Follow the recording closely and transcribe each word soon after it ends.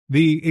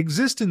The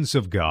existence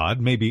of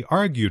God may be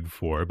argued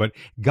for, but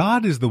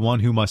God is the one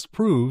who must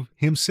prove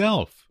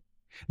himself.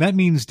 That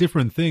means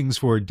different things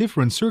for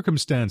different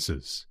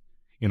circumstances.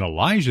 In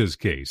Elijah's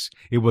case,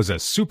 it was a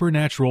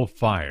supernatural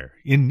fire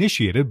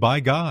initiated by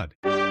God.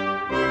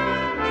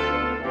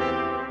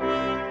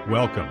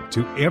 Welcome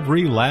to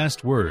Every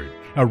Last Word,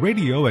 a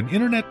radio and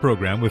internet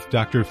program with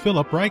Dr.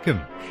 Philip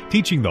Ryken,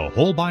 teaching the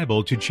whole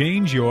Bible to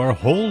change your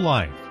whole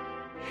life.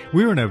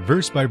 We're in a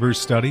verse-by-verse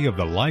study of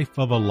the life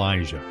of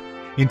Elijah.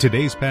 In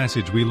today's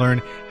passage, we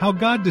learn how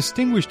God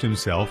distinguished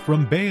himself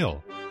from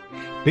Baal.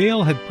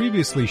 Baal had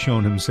previously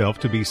shown himself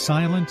to be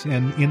silent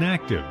and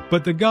inactive,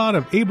 but the God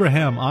of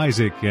Abraham,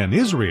 Isaac, and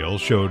Israel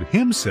showed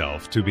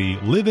himself to be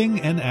living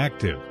and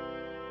active.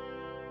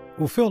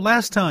 Well, Phil,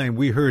 last time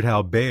we heard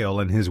how Baal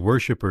and his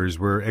worshippers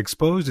were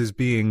exposed as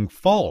being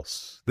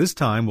false. This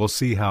time we'll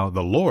see how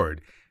the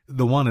Lord,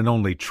 the one and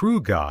only true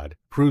God,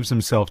 proves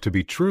himself to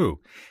be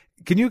true.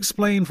 Can you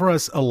explain for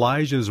us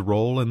Elijah's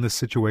role in this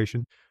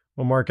situation?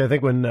 Well, Mark, I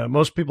think when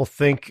most people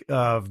think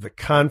of the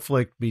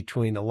conflict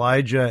between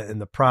Elijah and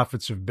the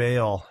prophets of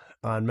Baal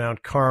on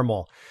Mount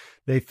Carmel,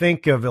 they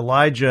think of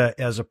Elijah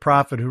as a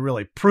prophet who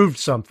really proved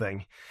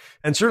something.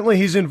 And certainly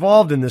he's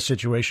involved in this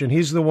situation.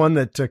 He's the one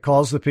that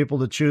calls the people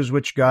to choose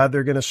which God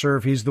they're going to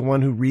serve. He's the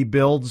one who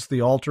rebuilds the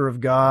altar of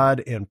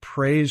God and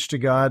prays to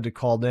God to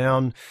call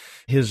down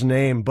his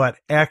name. But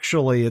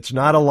actually, it's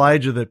not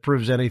Elijah that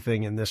proves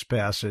anything in this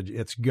passage.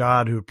 It's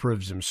God who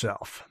proves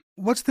himself.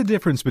 What's the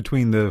difference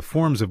between the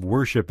forms of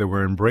worship that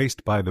were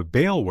embraced by the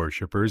Baal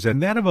worshippers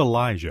and that of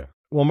Elijah?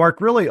 Well,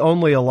 Mark, really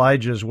only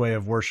Elijah's way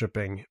of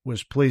worshiping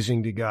was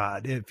pleasing to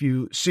God. If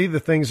you see the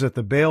things that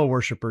the Baal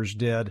worshipers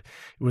did, it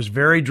was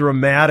very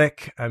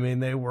dramatic. I mean,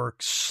 they were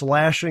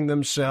slashing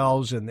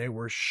themselves and they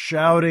were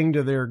shouting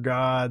to their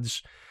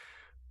gods.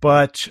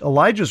 But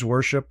Elijah's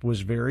worship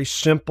was very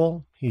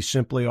simple. He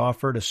simply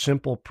offered a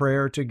simple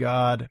prayer to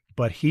God,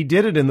 but he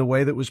did it in the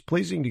way that was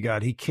pleasing to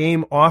God. He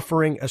came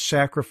offering a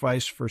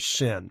sacrifice for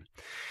sin.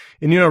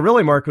 And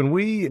really, Mark, when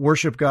we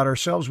worship God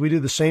ourselves, we do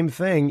the same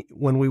thing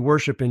when we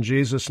worship in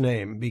Jesus'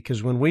 name,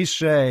 because when we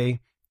say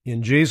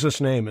in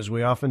Jesus' name, as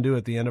we often do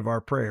at the end of our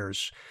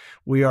prayers,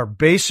 we are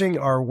basing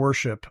our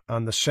worship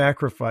on the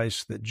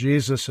sacrifice that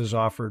Jesus has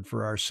offered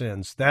for our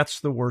sins.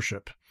 That's the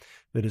worship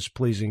that is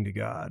pleasing to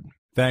God.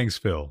 Thanks,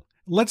 Phil.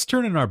 Let's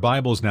turn in our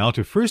Bibles now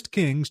to 1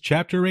 Kings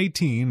chapter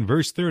 18,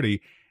 verse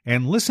 30,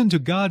 and listen to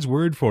God's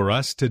word for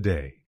us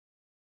today.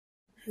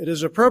 It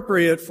is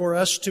appropriate for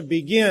us to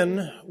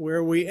begin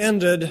where we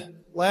ended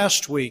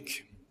last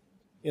week,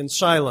 in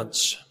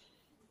silence.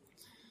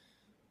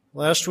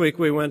 Last week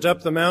we went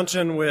up the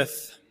mountain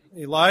with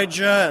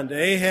Elijah and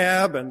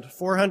Ahab and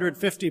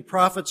 450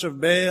 prophets of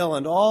Baal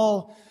and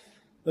all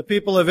the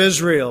people of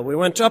Israel. We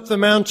went up the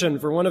mountain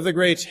for one of the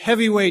great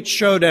heavyweight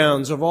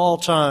showdowns of all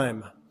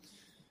time.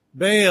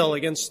 Baal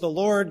against the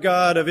Lord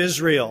God of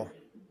Israel.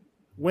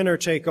 Winner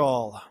take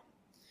all.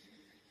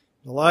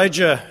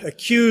 Elijah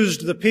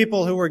accused the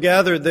people who were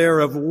gathered there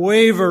of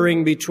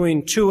wavering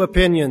between two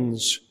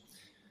opinions.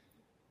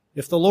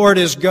 If the Lord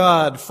is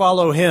God,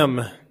 follow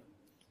him.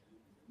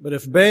 But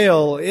if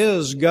Baal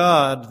is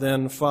God,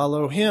 then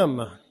follow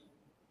him.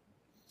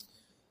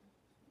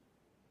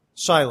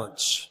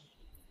 Silence.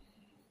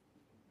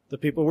 The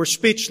people were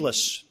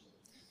speechless.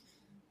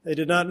 They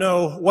did not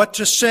know what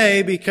to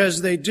say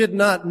because they did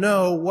not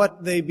know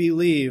what they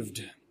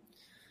believed.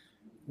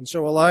 And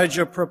so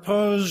Elijah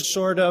proposed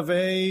sort of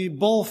a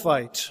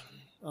bullfight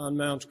on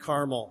Mount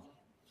Carmel.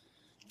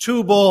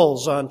 2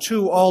 bulls on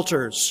 2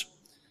 altars.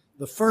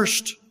 The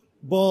first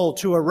bull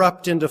to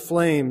erupt into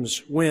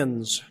flames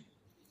wins.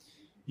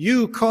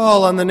 You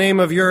call on the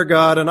name of your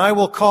God, and I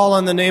will call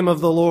on the name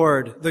of the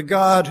Lord, the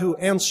God who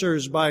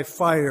answers by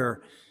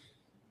fire.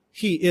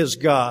 He is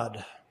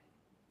God.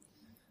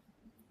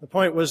 The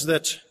point was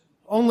that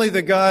only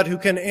the God who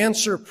can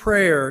answer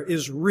prayer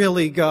is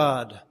really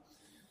God.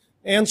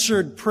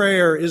 Answered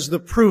prayer is the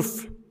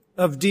proof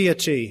of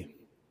deity.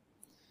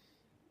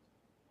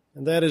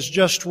 And that is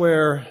just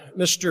where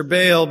Mr.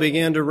 Baal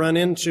began to run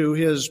into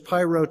his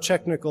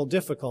pyrotechnical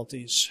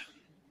difficulties.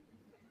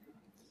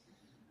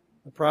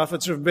 The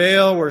prophets of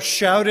Baal were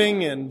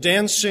shouting and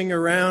dancing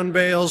around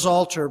Baal's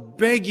altar,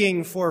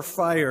 begging for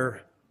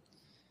fire.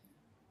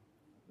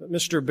 But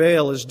Mr.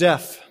 Baal is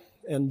deaf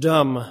and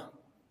dumb.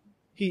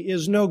 He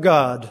is no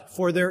God,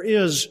 for there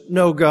is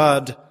no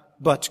God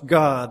but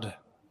God.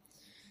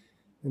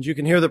 And you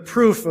can hear the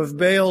proof of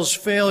Baal's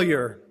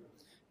failure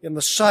in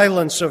the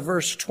silence of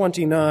verse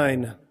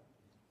 29.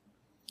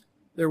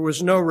 There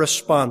was no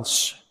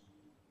response.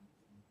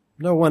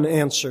 No one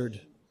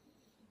answered.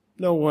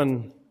 No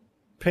one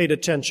paid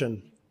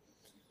attention.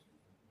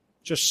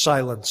 Just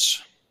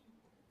silence.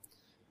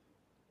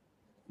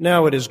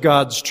 Now it is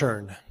God's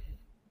turn.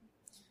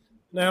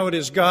 Now it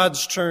is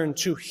God's turn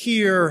to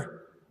hear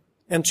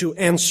and to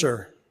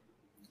answer.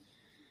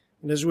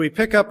 And as we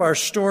pick up our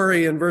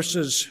story in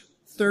verses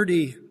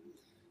 30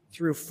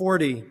 through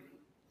 40,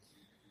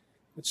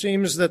 it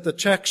seems that the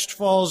text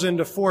falls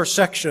into 4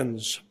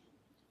 sections.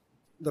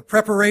 The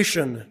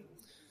preparation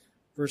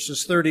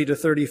verses 30 to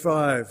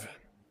 35.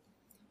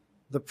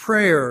 The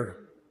prayer,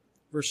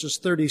 verses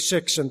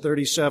 36 and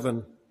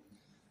 37.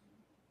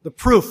 The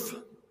proof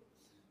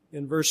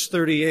in verse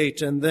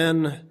 38, and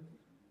then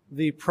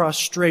the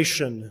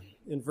prostration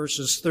in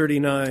verses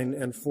 39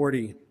 and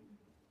 40.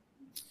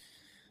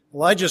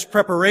 Elijah's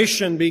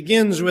preparation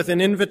begins with an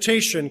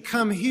invitation,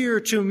 "Come here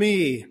to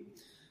me."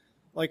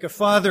 Like a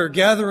father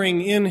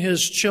gathering in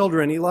his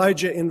children,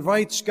 Elijah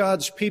invites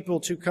God's people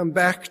to come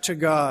back to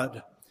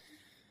God.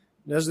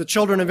 And as the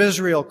children of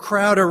Israel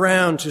crowd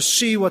around to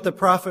see what the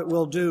prophet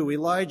will do,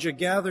 Elijah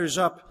gathers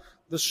up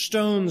the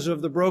stones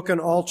of the broken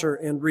altar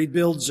and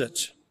rebuilds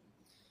it.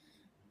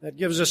 That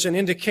gives us an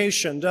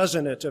indication,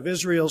 doesn't it, of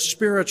Israel's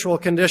spiritual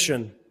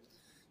condition.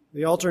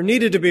 The altar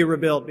needed to be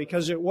rebuilt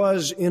because it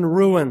was in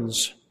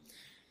ruins.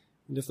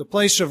 And if the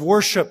place of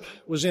worship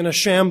was in a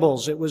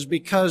shambles, it was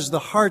because the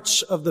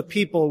hearts of the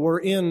people were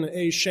in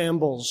a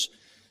shambles,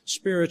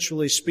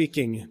 spiritually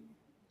speaking.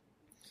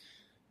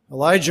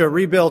 Elijah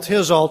rebuilt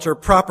his altar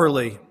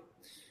properly.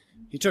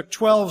 He took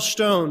 12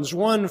 stones,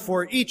 one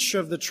for each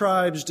of the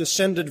tribes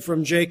descended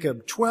from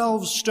Jacob,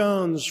 12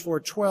 stones for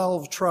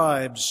 12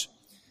 tribes,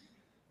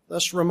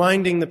 thus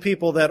reminding the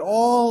people that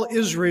all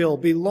Israel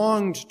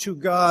belonged to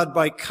God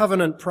by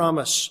covenant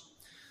promise.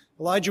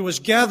 Elijah was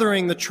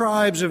gathering the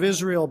tribes of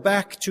Israel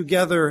back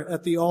together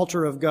at the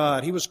altar of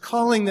God. He was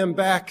calling them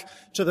back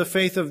to the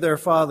faith of their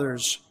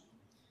fathers.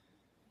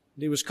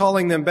 And he was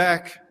calling them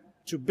back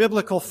to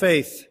biblical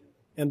faith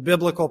and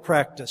biblical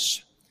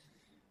practice.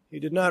 He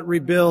did not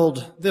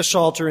rebuild this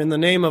altar in the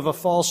name of a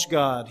false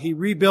god. He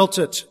rebuilt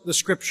it, the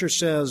Scripture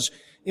says,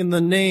 in the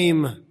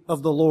name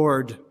of the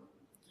Lord.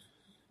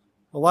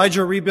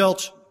 Elijah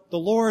rebuilt the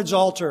Lord's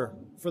altar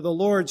for the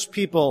Lord's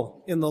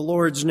people in the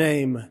Lord's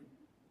name.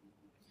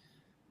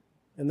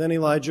 And then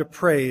Elijah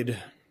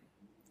prayed.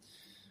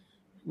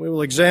 We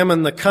will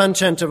examine the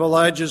content of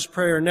Elijah's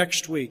prayer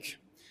next week,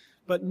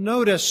 but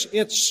notice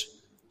its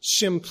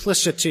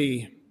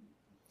simplicity.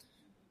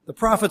 The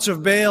prophets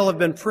of Baal have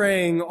been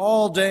praying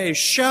all day,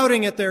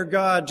 shouting at their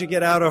God to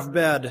get out of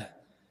bed.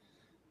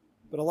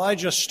 But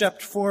Elijah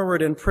stepped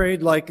forward and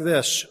prayed like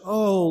this: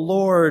 "O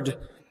Lord,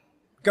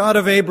 God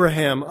of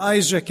Abraham,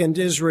 Isaac, and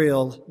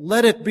Israel,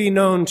 let it be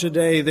known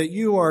today that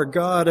you are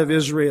God of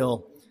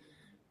Israel,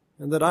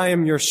 and that I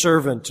am your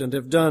servant and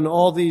have done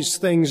all these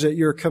things at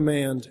your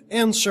command.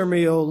 Answer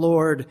me, O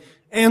Lord,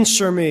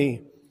 answer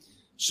me,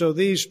 so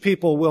these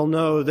people will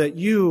know that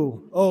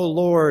you, O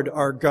Lord,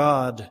 are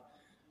God,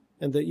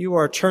 and that you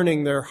are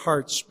turning their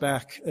hearts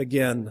back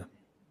again."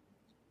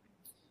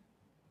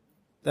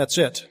 That's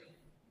it.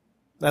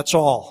 That's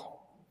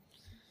all.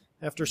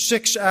 After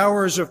 6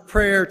 hours of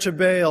prayer to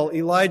Baal,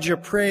 Elijah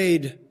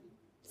prayed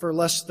for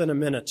less than a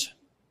minute.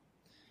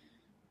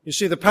 You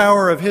see, the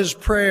power of his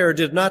prayer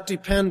did not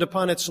depend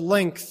upon its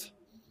length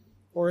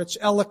or its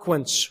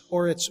eloquence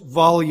or its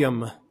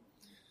volume.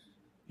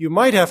 You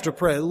might have to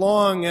pray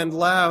long and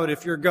loud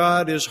if your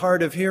God is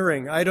hard of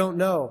hearing. I don't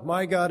know.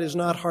 My God is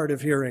not hard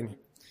of hearing.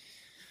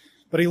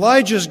 But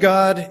Elijah's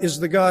God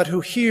is the God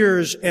who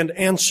hears and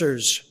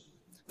answers.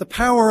 The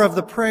power of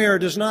the prayer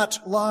does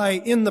not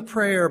lie in the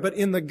prayer, but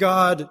in the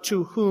God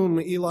to whom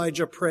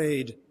Elijah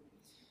prayed.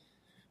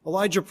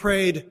 Elijah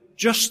prayed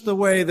just the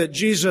way that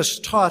Jesus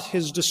taught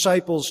his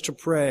disciples to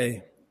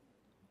pray.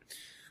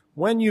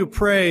 When you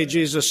pray,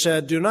 Jesus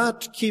said, do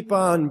not keep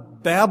on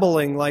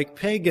babbling like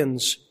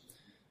pagans,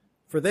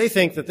 for they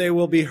think that they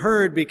will be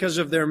heard because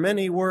of their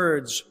many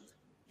words.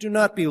 Do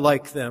not be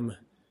like them,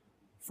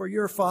 for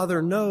your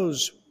Father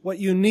knows what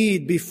you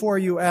need before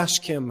you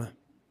ask him.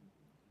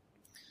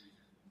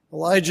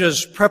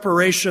 Elijah's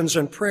preparations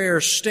and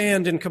prayers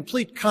stand in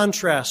complete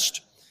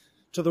contrast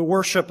to the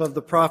worship of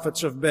the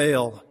prophets of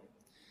Baal.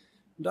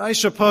 And I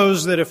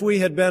suppose that if we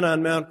had been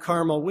on Mount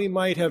Carmel, we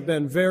might have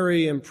been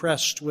very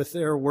impressed with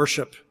their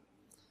worship.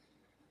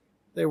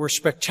 They were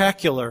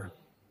spectacular.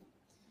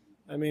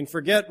 I mean,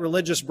 forget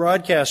religious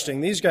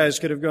broadcasting. These guys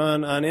could have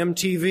gone on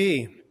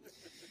MTV.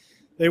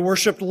 They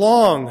worshiped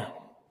long.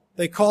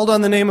 They called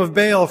on the name of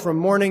Baal from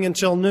morning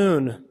until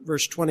noon,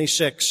 verse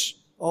 26.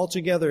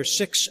 Altogether,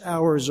 6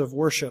 hours of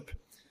worship.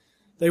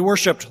 They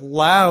worshiped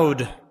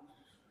loud.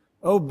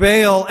 "O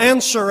Baal,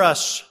 answer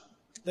us,"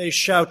 they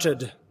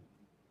shouted.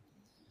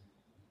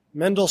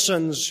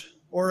 Mendelssohn's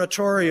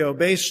oratorio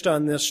based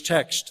on this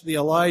text, the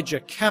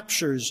Elijah,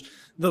 captures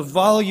the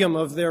volume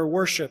of their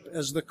worship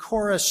as the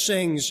chorus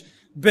sings,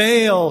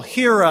 "Baal,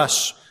 hear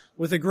us,"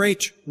 with a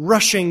great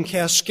rushing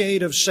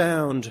cascade of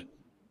sound.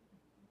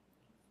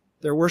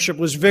 Their worship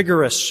was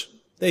vigorous.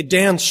 They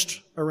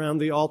danced around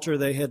the altar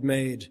they had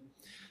made.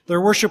 Their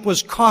worship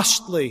was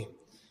costly.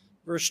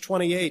 Verse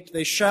 28,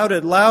 they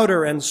shouted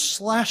louder and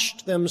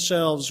slashed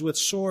themselves with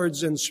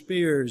swords and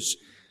spears,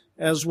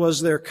 as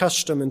was their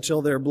custom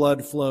until their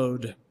blood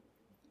flowed.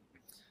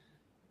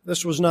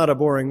 This was not a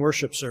boring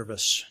worship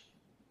service.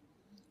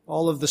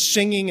 All of the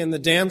singing and the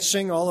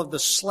dancing, all of the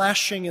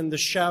slashing and the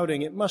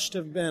shouting, it must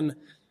have been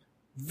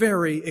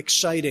very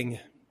exciting.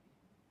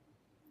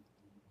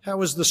 How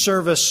was the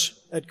service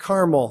at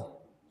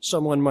Carmel,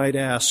 someone might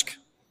ask?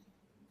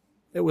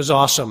 It was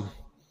awesome.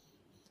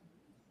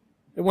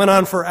 It went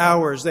on for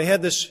hours. They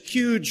had this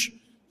huge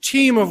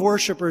team of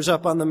worshipers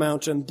up on the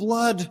mountain,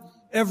 blood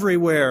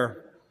everywhere.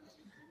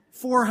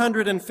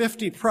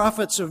 450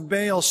 prophets of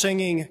Baal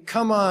singing,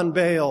 "Come on,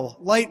 Baal,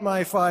 light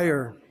my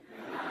fire."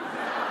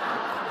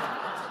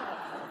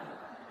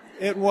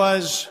 It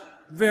was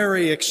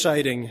very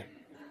exciting.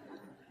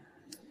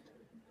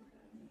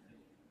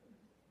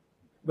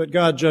 But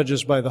God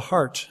judges by the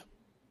heart.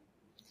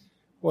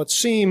 What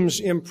seems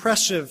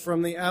impressive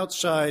from the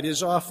outside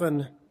is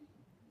often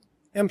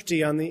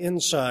empty on the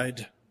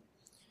inside.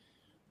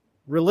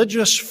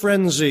 Religious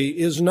frenzy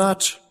is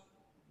not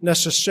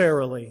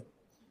necessarily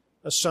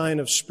a sign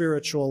of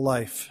spiritual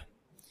life.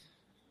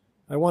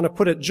 I want to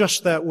put it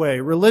just that way.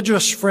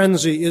 Religious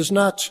frenzy is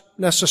not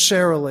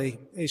necessarily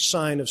a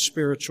sign of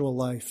spiritual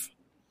life.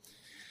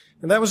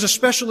 And that was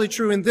especially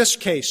true in this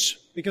case,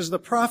 because the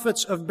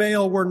prophets of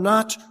Baal were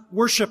not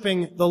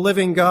worshiping the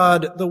living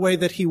God the way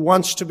that he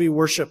wants to be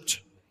worshiped.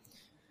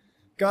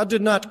 God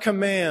did not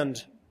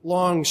command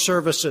long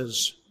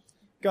services.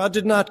 God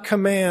did not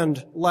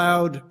command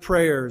loud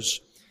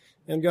prayers.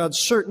 And God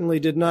certainly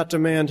did not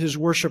demand his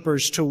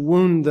worshipers to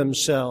wound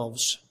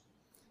themselves.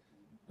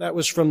 That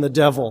was from the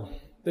devil.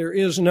 There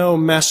is no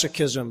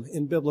masochism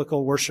in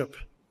biblical worship.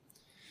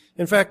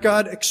 In fact,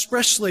 God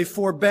expressly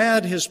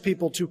forbade his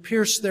people to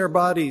pierce their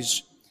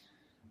bodies.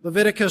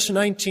 Leviticus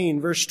 19,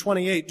 verse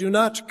 28, "Do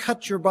not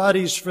cut your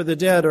bodies for the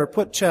dead or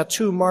put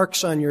tattoo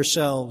marks on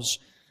yourselves.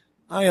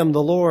 I am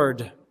the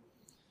Lord."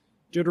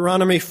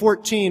 Deuteronomy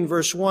 14,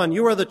 verse 1,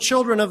 "You are the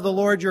children of the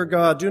Lord your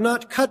God. Do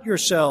not cut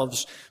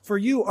yourselves, for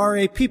you are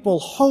a people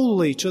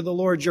holy to the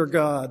Lord your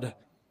God."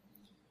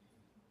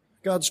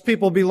 God's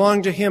people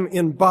belong to him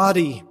in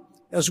body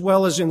as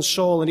well as in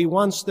soul, and he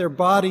wants their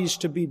bodies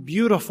to be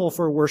beautiful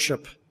for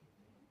worship.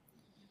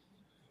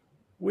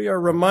 We are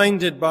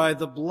reminded by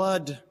the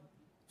blood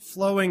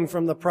flowing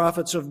from the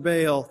prophets of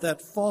Baal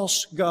that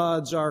false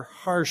gods are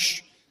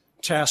harsh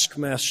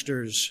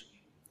taskmasters.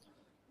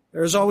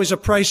 There is always a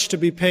price to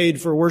be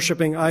paid for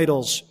worshiping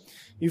idols.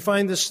 You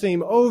find this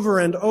theme over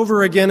and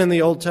over again in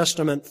the Old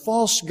Testament.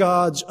 False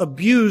gods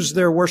abuse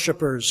their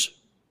worshipers.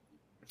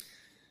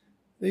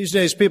 These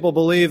days, people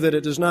believe that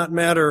it does not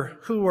matter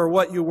who or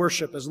what you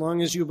worship as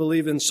long as you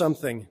believe in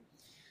something.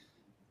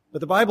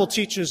 But the Bible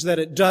teaches that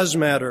it does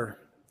matter,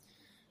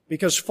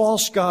 because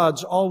false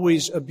gods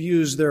always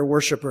abuse their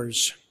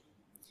worshipers.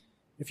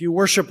 If you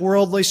worship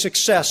worldly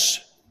success,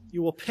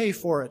 you will pay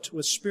for it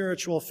with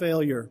spiritual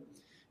failure.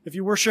 If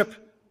you worship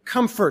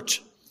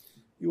comfort,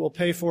 you will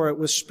pay for it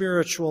with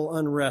spiritual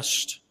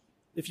unrest.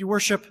 If you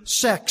worship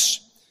sex,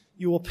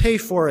 you will pay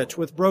for it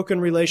with broken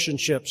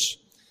relationships.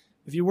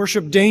 If you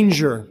worship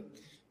danger,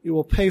 you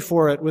will pay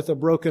for it with a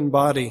broken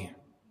body.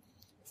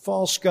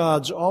 False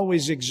gods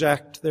always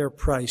exact their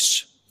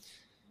price.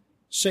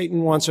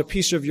 Satan wants a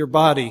piece of your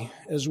body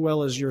as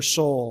well as your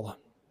soul.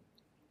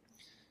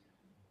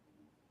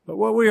 But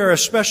what we are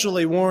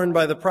especially warned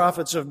by the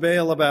prophets of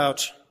Baal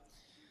about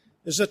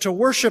is that to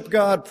worship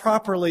God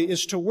properly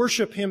is to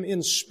worship him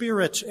in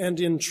spirit and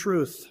in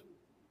truth.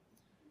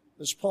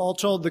 As Paul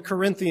told the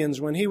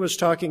Corinthians when he was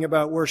talking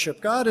about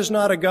worship, God is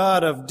not a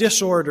God of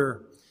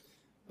disorder,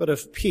 but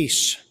of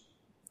peace.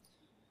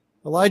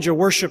 Elijah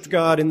worshiped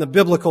God in the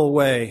biblical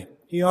way.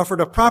 He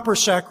offered a proper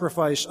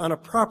sacrifice on a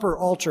proper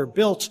altar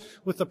built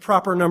with the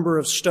proper number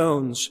of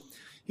stones.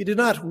 He did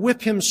not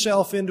whip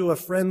himself into a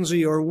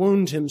frenzy or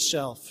wound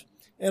himself.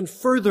 And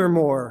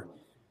furthermore,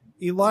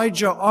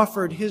 Elijah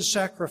offered his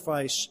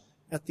sacrifice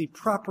at the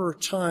proper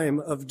time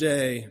of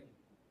day.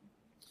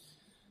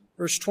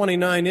 Verse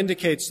 29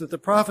 indicates that the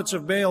prophets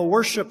of Baal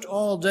worshiped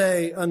all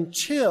day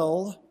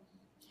until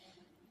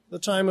the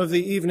time of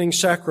the evening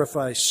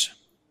sacrifice.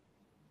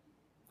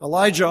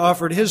 Elijah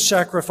offered his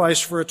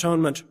sacrifice for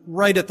atonement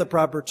right at the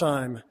proper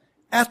time,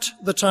 at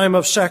the time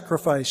of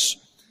sacrifice,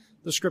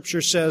 the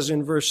scripture says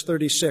in verse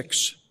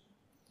 36.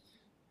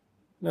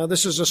 Now,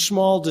 this is a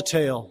small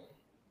detail,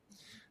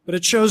 but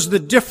it shows the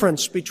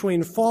difference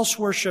between false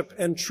worship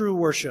and true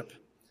worship.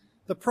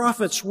 The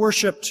prophets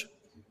worshiped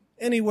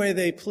any way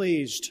they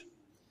pleased,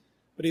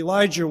 but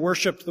Elijah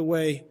worshiped the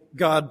way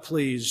God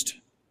pleased.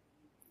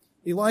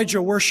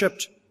 Elijah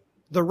worshiped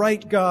the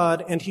right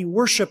God, and he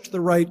worshiped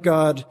the right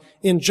God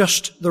in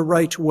just the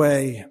right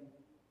way.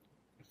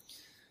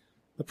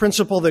 The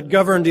principle that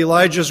governed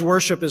Elijah's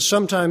worship is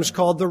sometimes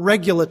called the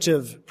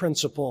regulative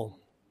principle.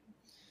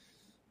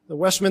 The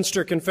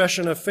Westminster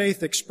Confession of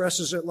Faith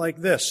expresses it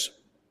like this: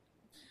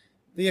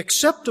 the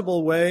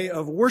acceptable way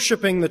of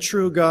worshiping the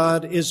true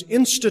God is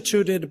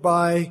instituted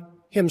by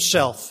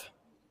himself,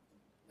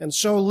 and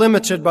so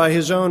limited by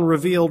his own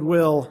revealed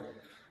will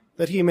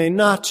that he may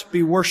not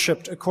be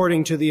worshipped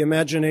according to the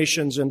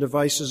imaginations and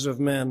devices of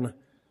men,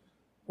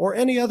 or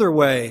any other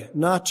way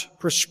not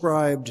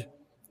prescribed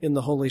in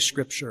the Holy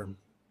Scripture.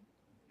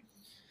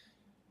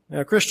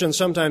 Now, Christians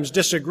sometimes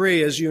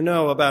disagree, as you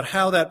know, about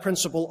how that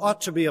principle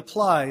ought to be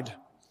applied.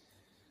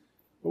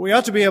 But we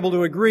ought to be able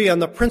to agree on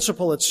the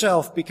principle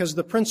itself, because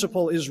the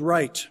principle is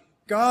right.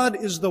 God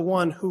is the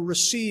one who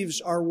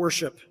receives our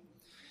worship,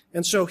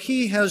 And so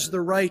he has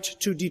the right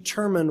to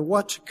determine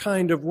what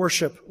kind of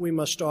worship we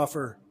must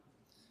offer.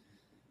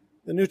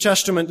 The New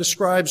Testament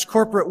describes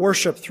corporate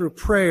worship through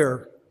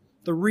prayer,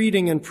 the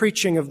reading and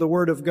preaching of the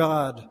Word of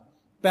God,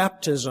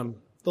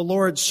 baptism, the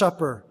Lord's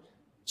Supper,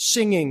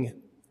 singing,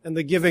 and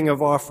the giving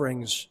of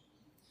offerings.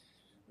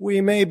 We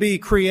may be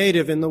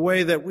creative in the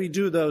way that we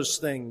do those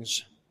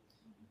things.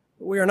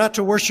 We are not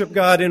to worship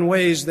God in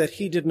ways that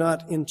he did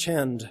not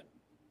intend.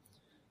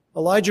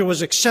 Elijah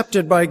was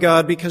accepted by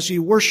God because he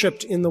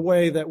worshiped in the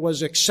way that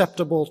was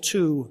acceptable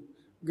to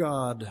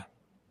God.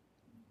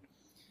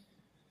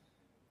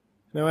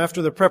 Now,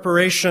 after the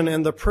preparation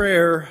and the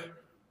prayer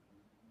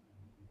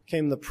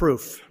came the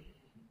proof.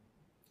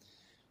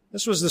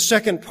 This was the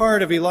second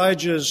part of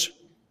Elijah's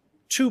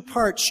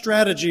two-part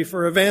strategy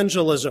for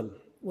evangelism.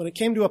 When it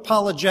came to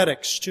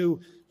apologetics, to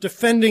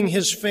defending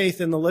his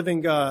faith in the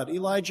living God,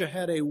 Elijah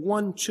had a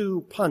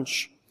 1-2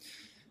 punch.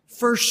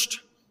 First,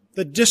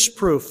 the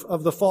disproof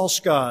of the false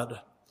god.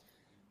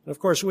 And of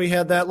course, we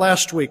had that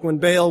last week when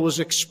Baal was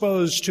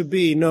exposed to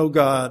be no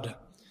god.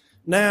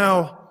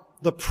 Now,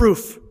 the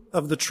proof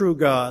of the true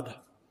God.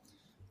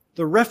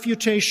 The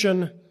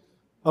refutation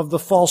of the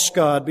false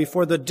god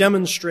before the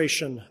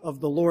demonstration of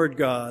the Lord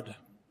God.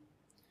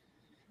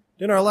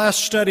 In our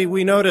last study,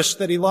 we noticed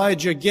that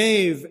Elijah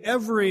gave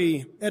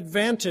every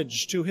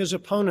advantage to his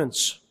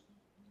opponents.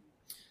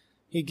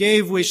 He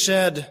gave, we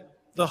said,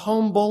 the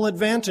home bull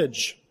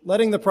advantage,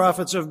 letting the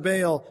prophets of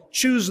Baal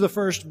choose the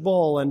first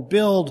bull and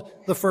build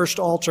the first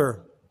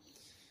altar.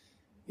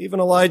 Even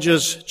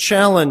Elijah's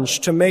challenge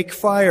to make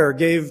fire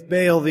gave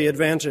Baal the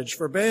advantage,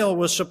 for Baal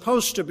was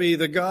supposed to be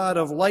the god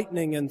of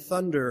lightning and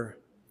thunder.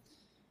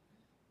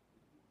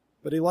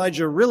 But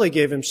Elijah really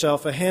gave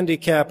himself a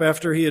handicap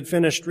after he had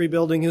finished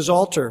rebuilding his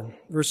altar.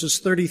 Verses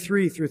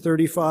 33 through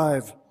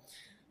 35.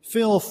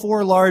 Fill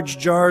 4 large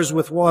jars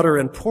with water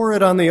and pour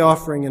it on the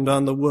offering and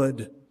on the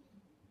wood.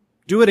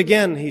 Do it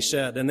again, he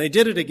said, and they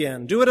did it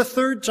again. Do it a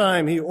third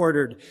time, he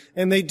ordered,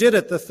 and they did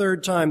it the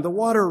third time. The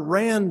water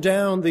ran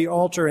down the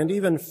altar and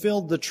even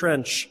filled the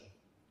trench.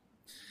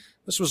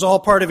 This was all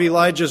part of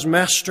Elijah's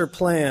master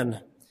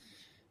plan.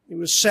 He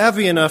was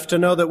savvy enough to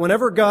know that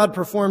whenever God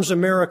performs a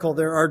miracle,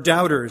 there are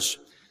doubters.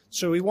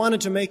 So he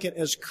wanted to make it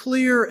as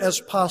clear as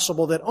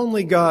possible that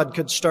only God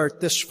could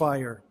start this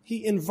fire.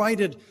 He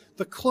invited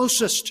the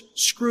closest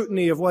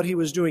scrutiny of what he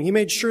was doing. He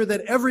made sure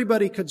that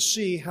everybody could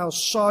see how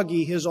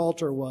soggy his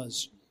altar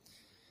was.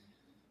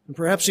 And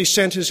perhaps he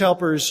sent his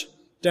helpers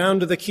down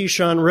to the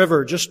Kishon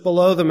River just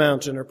below the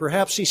mountain, or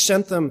perhaps he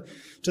sent them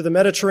to the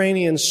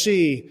Mediterranean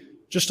Sea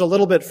just a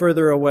little bit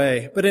further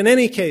away. But in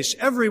any case,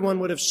 everyone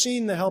would have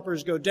seen the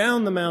helpers go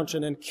down the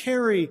mountain and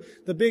carry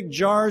the big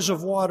jars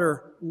of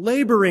water,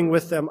 laboring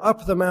with them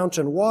up the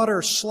mountain,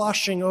 water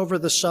sloshing over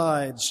the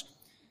sides.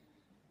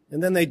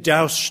 And then they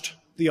doused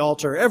the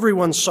altar.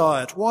 Everyone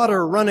saw it.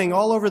 Water running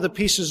all over the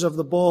pieces of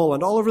the bull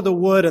and all over the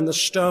wood and the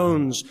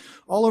stones,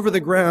 all over the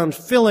ground,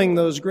 filling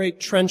those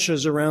great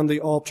trenches around the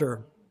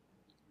altar.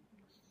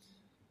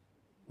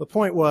 The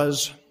point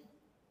was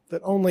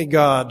that only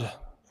God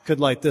could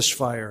light this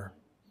fire.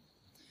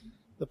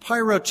 The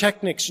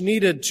pyrotechnics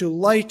needed to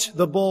light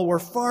the bull were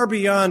far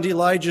beyond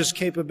Elijah's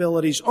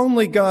capabilities.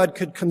 Only God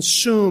could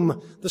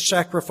consume the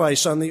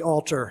sacrifice on the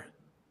altar.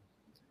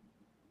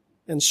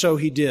 And so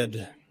he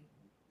did.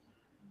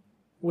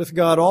 With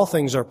God, all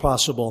things are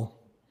possible.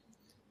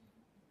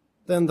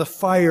 Then the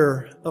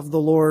fire of the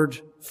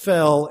Lord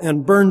fell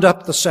and burned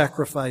up the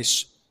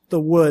sacrifice, the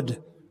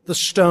wood, the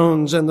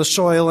stones, and the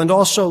soil, and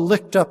also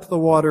licked up the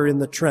water in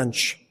the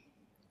trench.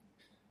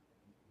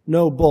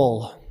 No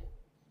bull,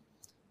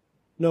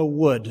 no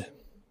wood,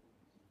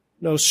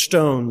 no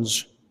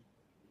stones,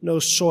 no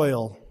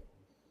soil,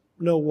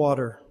 no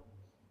water.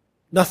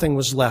 Nothing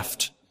was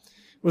left.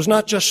 It was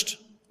not just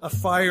a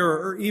fire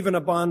or even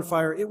a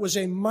bonfire. It was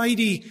a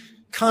mighty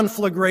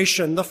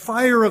conflagration. The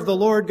fire of the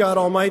Lord God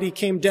Almighty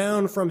came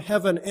down from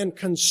heaven and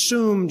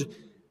consumed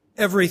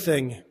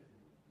everything.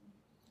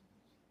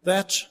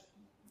 That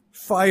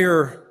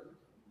fire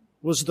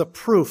was the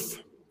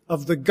proof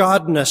of the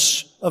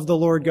godness of the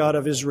Lord God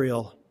of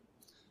Israel.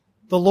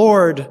 The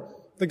Lord,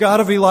 the God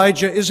of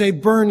Elijah, is a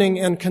burning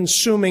and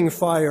consuming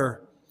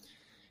fire.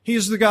 He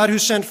is the God who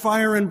sent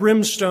fire and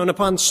brimstone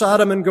upon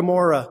Sodom and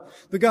Gomorrah,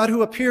 the God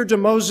who appeared to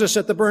Moses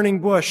at the burning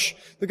bush,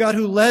 the God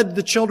who led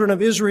the children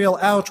of Israel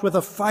out with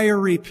a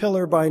fiery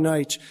pillar by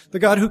night, the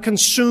God who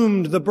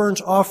consumed the burnt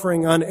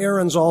offering on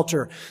Aaron's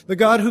altar, the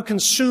God who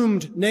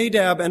consumed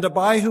Nadab and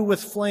Abihu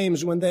with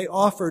flames when they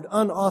offered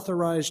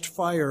unauthorized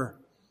fire.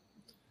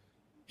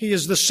 He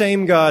is the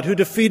same God who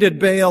defeated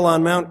Baal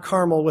on Mount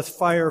Carmel with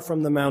fire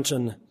from the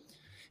mountain.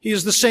 He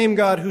is the same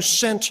God who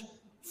sent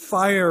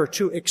fire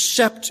to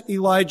accept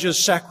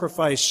Elijah's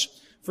sacrifice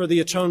for the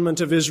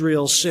atonement of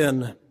Israel's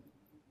sin.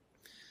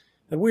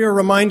 And we are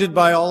reminded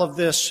by all of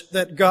this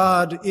that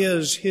God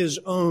is his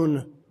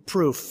own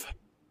proof.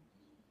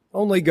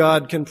 Only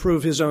God can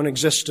prove his own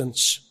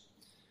existence.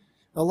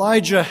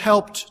 Elijah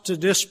helped to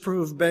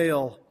disprove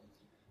Baal,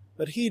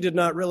 but he did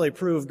not really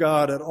prove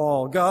God at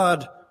all.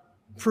 God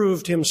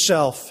proved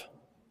himself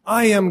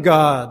I am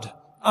God.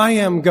 I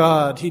am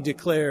God, he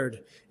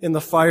declared in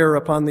the fire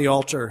upon the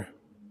altar.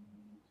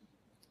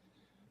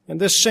 And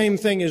this same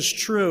thing is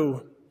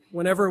true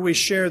whenever we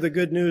share the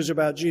good news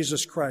about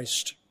Jesus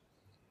Christ.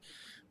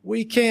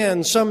 We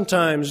can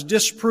sometimes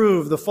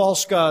disprove the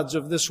false gods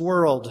of this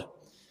world.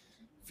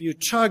 If you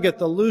tug at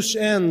the loose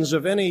ends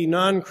of any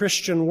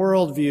non-Christian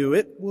worldview,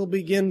 it will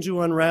begin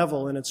to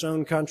unravel in its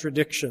own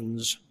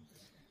contradictions.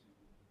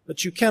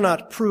 But you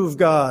cannot prove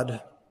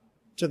God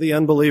to the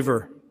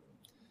unbeliever.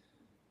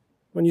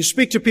 When you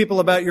speak to people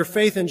about your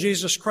faith in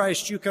Jesus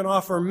Christ, you can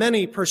offer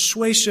many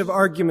persuasive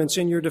arguments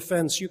in your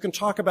defense. You can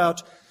talk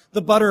about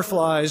the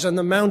butterflies and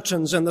the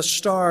mountains and the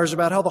stars,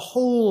 about how the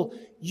whole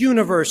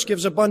universe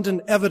gives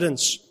abundant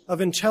evidence of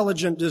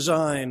intelligent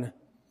design.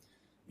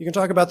 You can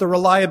talk about the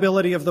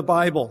reliability of the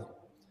Bible,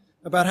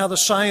 about how the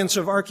science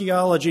of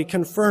archaeology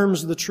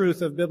confirms the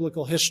truth of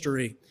biblical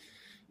history.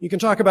 You can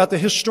talk about the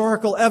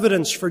historical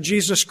evidence for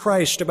Jesus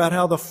Christ, about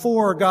how the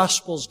four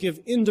Gospels give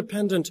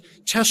independent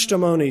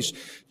testimonies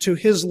to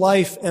his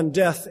life and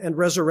death and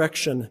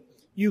resurrection.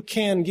 You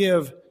can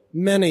give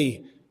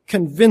many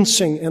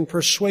convincing and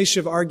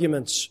persuasive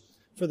arguments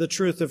for the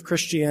truth of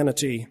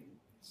Christianity.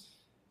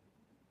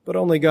 But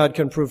only God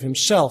can prove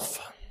himself.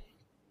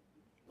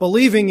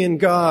 Believing in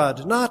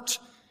God, not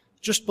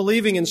just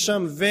believing in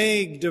some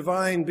vague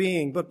divine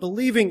being, but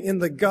believing in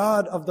the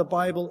God of the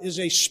Bible is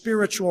a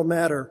spiritual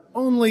matter.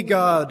 Only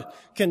God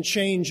can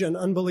change an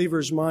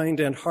unbeliever's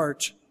mind and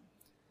heart.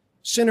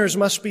 Sinners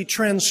must be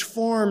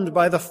transformed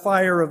by the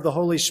fire of the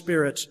Holy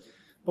Spirit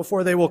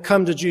before they will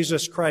come to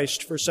Jesus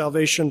Christ for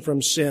salvation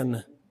from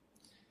sin.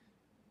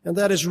 And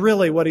that is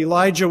really what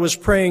Elijah was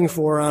praying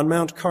for on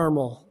Mount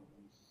Carmel.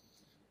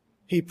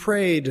 He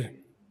prayed,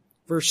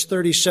 verse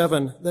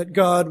 37, that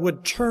God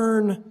would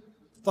turn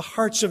the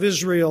hearts of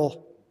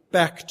Israel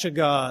back to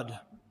God.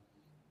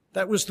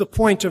 That was the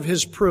point of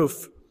his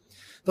proof.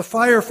 The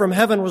fire from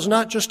heaven was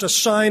not just a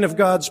sign of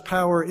God's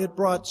power, it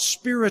brought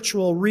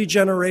spiritual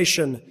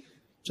regeneration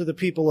to the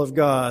people of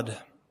God.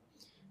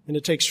 And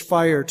it takes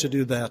fire to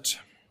do that.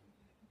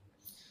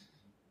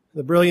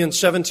 The brilliant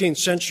 17th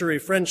century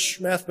French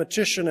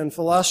mathematician and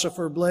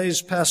philosopher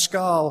Blaise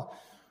Pascal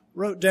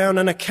wrote down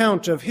an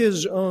account of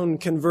his own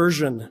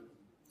conversion.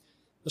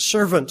 A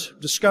servant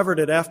discovered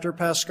it after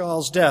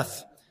Pascal's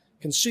death,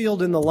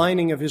 concealed in the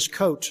lining of his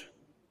coat.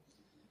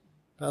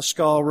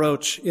 Pascal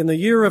wrote, "In the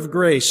year of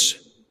grace,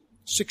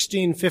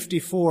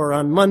 1654,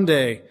 on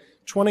Monday,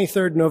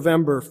 23rd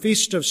November,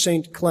 Feast of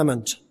St.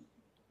 Clement,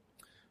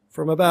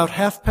 from about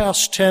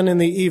 10:30 in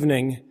the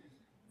evening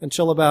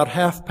until about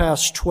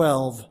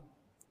 12:30,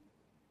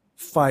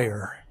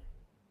 fire.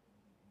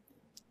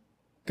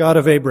 God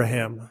of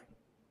Abraham,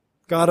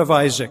 God of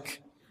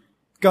Isaac,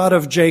 God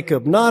of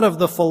Jacob, not of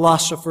the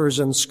philosophers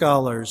and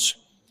scholars,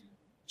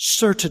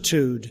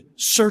 certitude,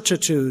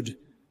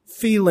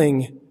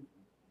 feeling,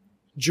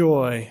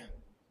 joy,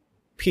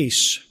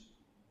 peace.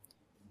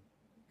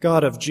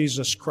 God of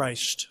Jesus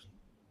Christ."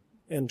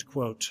 End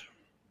quote.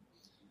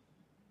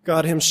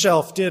 God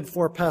himself did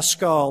for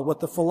Pascal what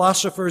the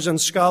philosophers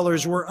and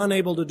scholars were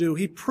unable to do.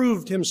 He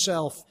proved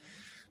himself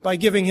by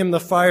giving him the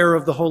fire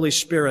of the Holy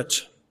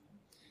Spirit.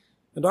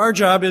 And our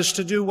job is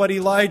to do what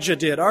Elijah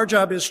did. Our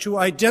job is to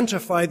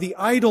identify the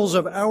idols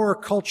of our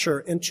culture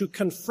and to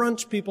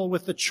confront people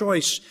with the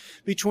choice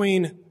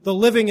between the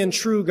living and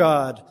true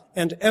God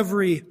and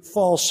every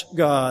false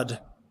god.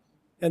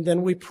 And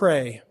then we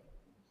pray,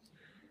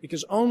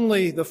 because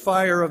only the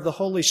fire of the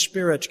Holy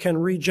Spirit can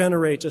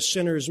regenerate a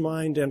sinner's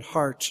mind and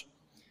heart.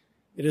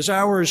 It is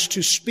ours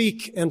to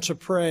speak and to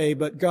pray,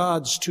 but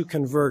God's to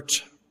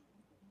convert.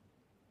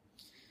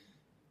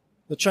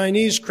 The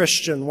Chinese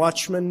Christian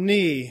Watchman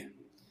Nee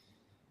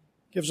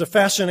gives a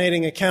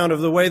fascinating account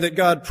of the way that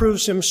God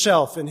proves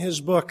himself in his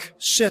book,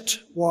 Sit,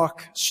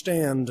 Walk,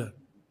 Stand.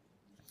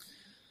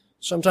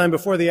 Sometime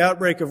before the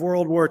outbreak of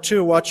World War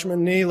II,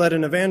 Watchman Nee led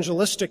an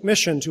evangelistic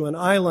mission to an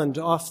island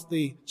off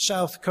the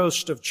south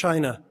coast of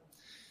China.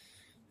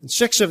 And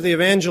 6 of the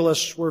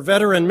evangelists were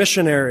veteran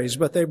missionaries,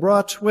 but they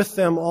brought with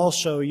them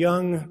also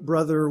young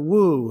brother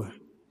Wu.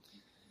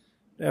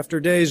 After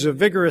days of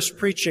vigorous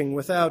preaching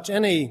without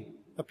any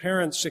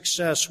apparent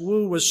success,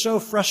 Wu was so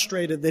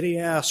frustrated that he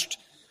asked,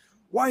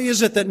 "Why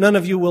is it that none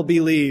of you will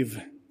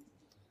believe?"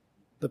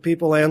 The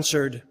people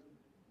answered,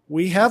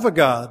 "We have a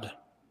God,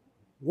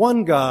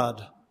 one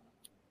God,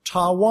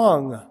 Ta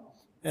Wang,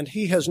 and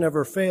he has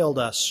never failed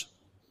us."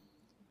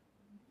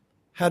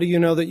 "How do you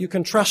know that you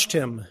can trust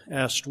him?"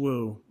 asked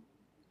Wu.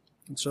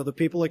 And so the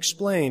people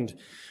explained,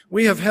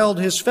 "We have held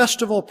his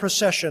festival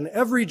procession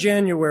every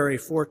January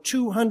for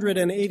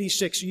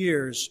 286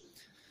 years.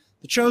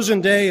 The chosen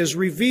day is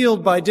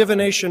revealed by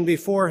divination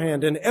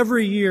beforehand, and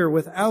every year,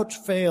 without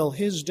fail,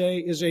 his day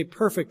is a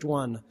perfect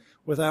one,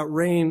 without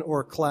rain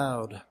or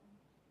cloud."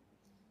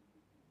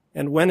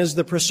 "And when is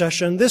the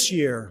procession this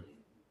year?"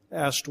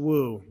 asked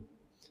Wu.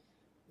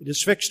 "It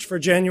is fixed for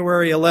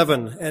January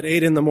 11 at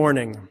 8 in the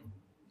morning.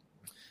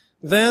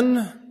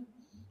 "Then,"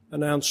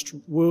 announced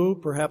Wu,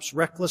 perhaps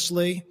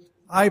recklessly,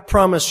 "I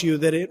promise you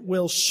that it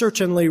will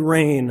certainly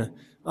rain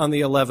on the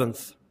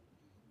 11th.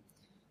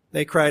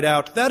 They cried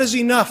out, "That is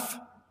enough!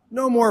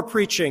 No more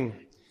preaching!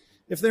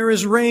 If there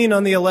is rain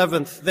on the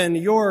 11th, then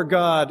your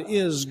God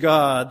is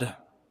God."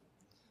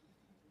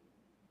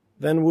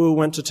 Then Wu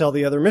went to tell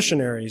the other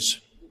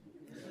missionaries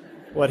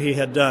what he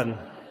had done.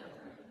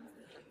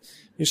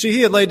 You see,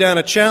 he had laid down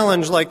a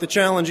challenge like the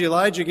challenge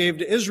Elijah gave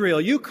to Israel.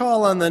 You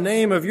call on the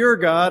name of your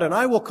God, and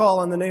I will call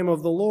on the name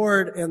of the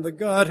Lord, and the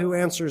God who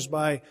answers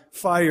by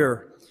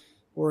fire,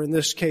 or in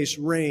this case,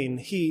 rain.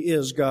 He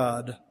is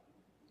God.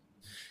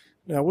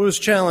 Now, Wu's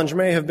challenge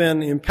may have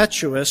been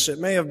impetuous. It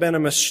may have been a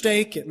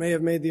mistake. It may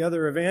have made the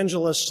other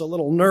evangelists a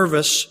little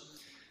nervous.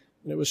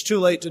 And it was too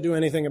late to do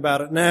anything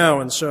about it now.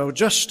 And so,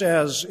 just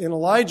as in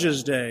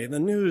Elijah's day, the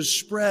news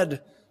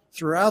spread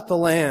throughout the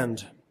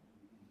land,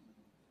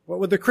 what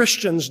would the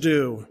Christians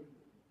do?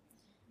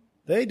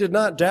 They did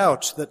not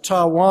doubt that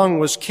Ta Wang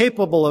was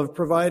capable of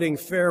providing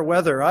fair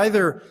weather,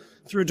 either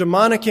through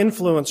demonic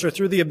influence or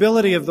through the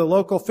ability of the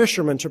local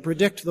fishermen to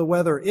predict the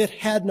weather. It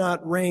had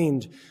not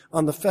rained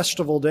on the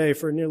festival day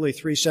for nearly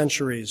 3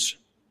 centuries.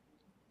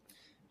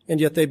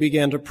 And yet they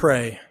began to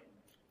pray,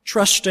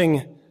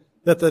 trusting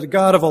that the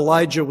God of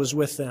Elijah was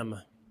with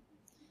them.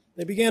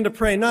 They began to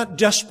pray not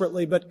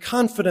desperately, but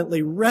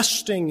confidently,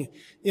 resting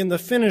in the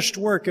finished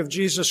work of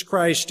Jesus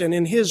Christ and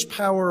in His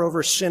power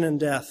over sin and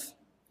death.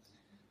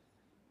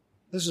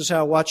 This is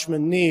how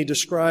Watchman Nee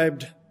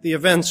described the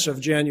events of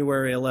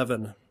January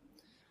 11.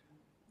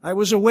 I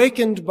was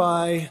awakened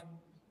by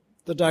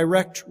the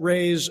direct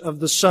rays of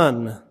the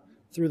sun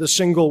through the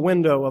single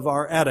window of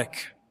our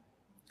attic.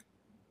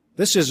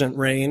 "This isn't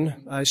rain,"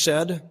 I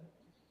said.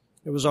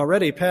 It was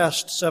already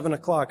past 7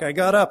 o'clock. I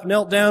got up,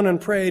 knelt down, and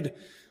prayed,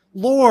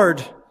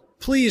 "Lord,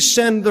 please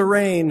send the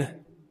rain."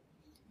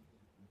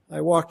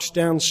 I walked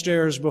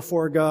downstairs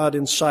before God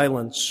in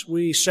silence.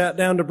 We sat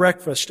down to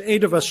breakfast,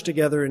 8 of us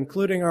together,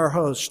 including our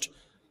host,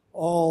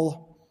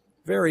 all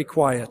very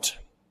quiet.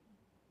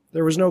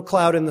 There was no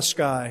cloud in the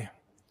sky,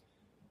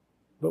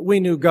 but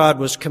we knew God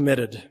was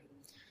committed.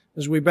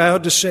 As we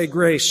bowed to say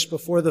grace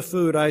before the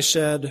food, I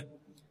said,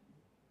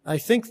 "I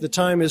think the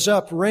time is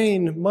up.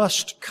 Rain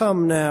must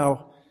come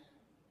now.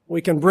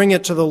 We can bring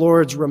it to the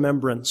Lord's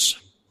remembrance."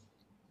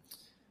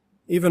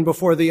 Even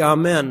before the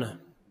Amen,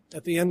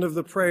 at the end of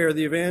the prayer,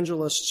 the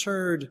evangelists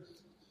heard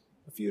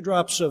a few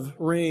drops of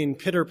rain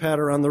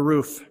pitter-patter on the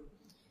roof.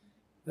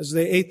 As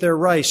they ate their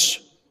rice,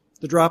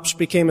 the drops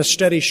became a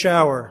steady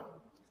shower.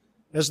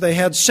 As they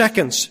had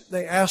seconds,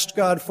 they asked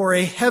God for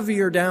a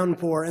heavier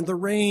downpour, and the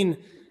rain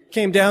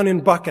came down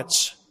in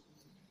buckets.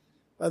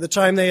 By the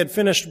time they had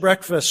finished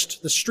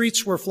breakfast, the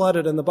streets were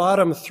flooded, and the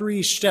bottom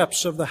 3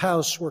 steps of the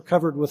house were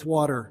covered with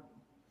water.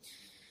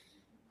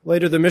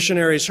 Later, the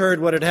missionaries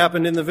heard what had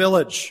happened in the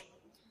village.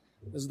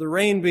 As the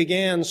rain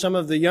began, some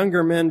of the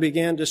younger men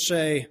began to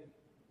say,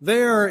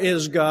 "There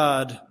is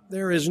God.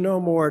 There is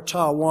no more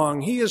Ta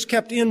Wang. He is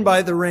kept in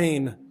by the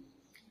rain."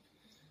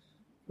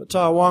 But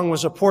Ta Wang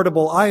was a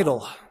portable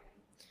idol.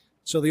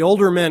 So the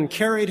older men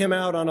carried him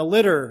out on a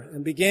litter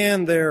and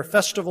began their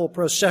festival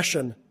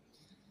procession.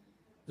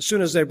 As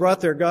soon as they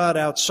brought their God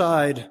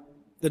outside,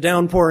 the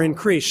downpour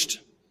increased.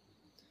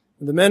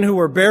 And the men who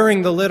were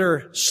bearing the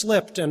litter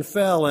slipped and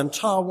fell, and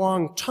Ta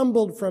Wang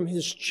tumbled from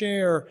his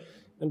chair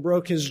and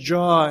broke his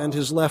jaw and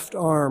his left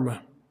arm.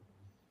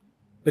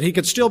 But he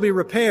could still be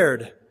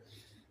repaired.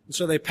 And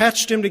so they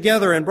patched him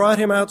together and brought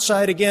him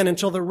outside again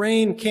until the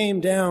rain came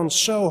down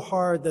so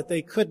hard that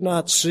they could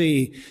not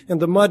see, and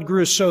the mud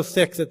grew so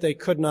thick that they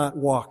could not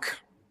walk.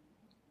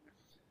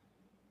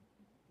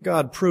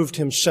 God proved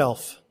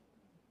Himself,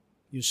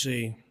 you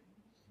see.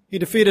 He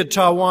defeated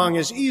Ta Wang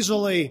as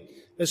easily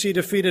as He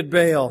defeated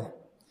Baal.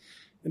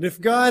 And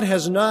if God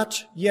has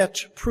not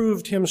yet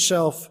proved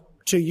Himself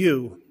to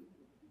you,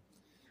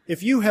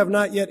 if you have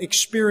not yet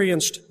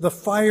experienced the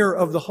fire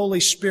of the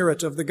Holy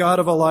Spirit of the God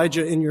of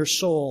Elijah in your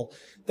soul,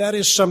 that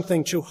is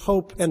something to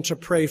hope and to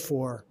pray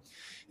for.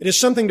 It is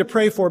something to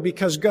pray for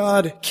because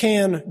God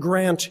can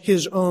grant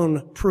His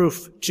own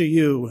proof to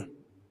you.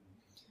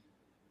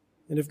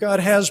 And if God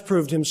has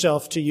proved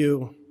Himself to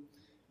you,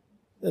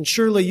 then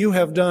surely you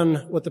have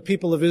done what the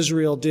people of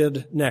Israel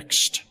did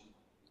next.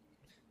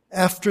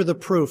 After the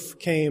proof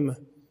came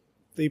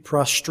the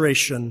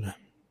prostration.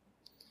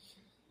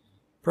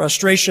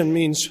 Prostration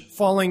means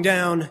falling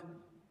down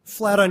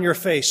flat on your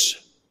face,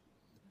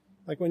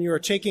 like when you are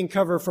taking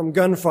cover from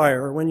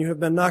gunfire or when you have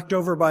been knocked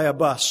over by a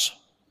bus.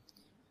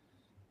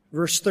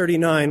 Verse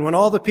 39, when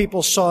all the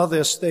people saw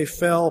this, they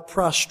fell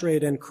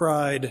prostrate and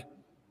cried,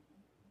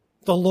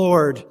 "The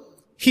Lord,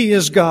 He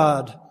is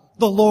God.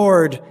 The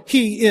Lord,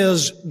 He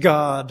is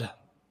God."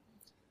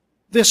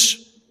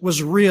 This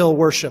was real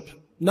worship,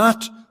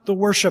 not the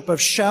worship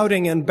of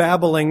shouting and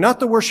babbling, not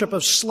the worship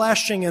of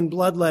slashing and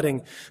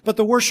bloodletting, but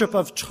the worship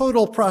of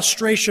total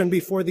prostration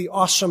before the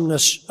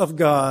awesomeness of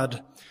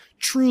God.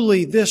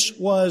 Truly, this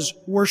was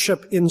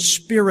worship in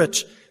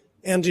spirit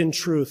and in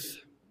truth.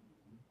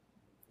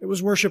 It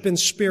was worship in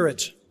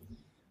spirit,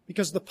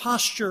 because the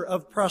posture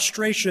of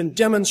prostration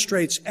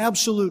demonstrates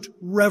absolute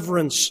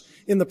reverence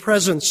in the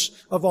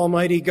presence of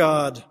Almighty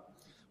God.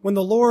 When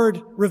the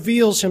Lord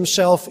reveals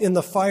himself in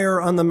the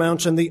fire on the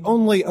mountain, the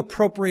only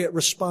appropriate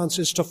response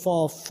is to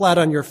fall flat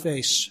on your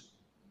face.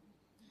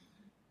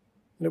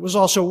 And it was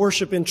also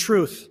worship in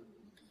truth,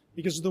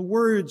 because the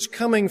words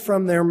coming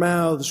from their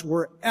mouths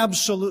were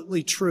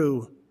absolutely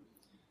true.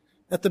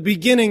 At the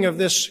beginning of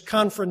this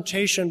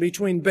confrontation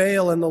between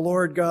Baal and the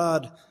Lord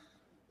God,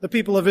 the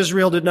people of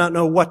Israel did not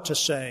know what to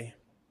say.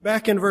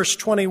 Back in verse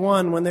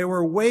 21, when they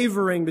were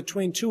wavering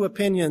between two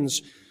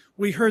opinions,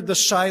 we heard the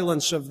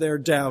silence of their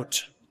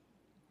doubt.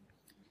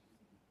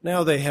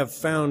 Now they have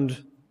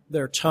found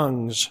their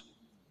tongues.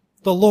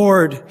 The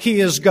Lord, He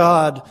is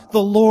God.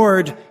 The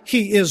Lord,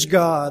 He is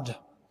God.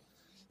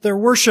 Their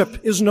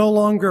worship is no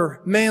longer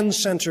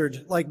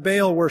man-centered like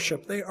Baal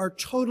worship. They are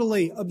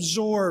totally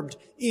absorbed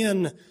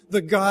in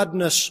the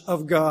godness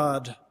of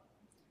God.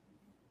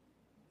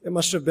 It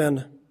must have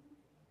been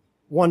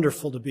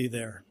wonderful to be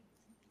there.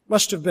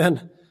 Must have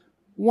been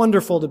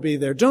wonderful to be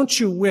there. Don't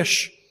you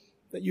wish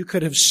that you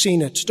could have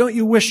seen it? Don't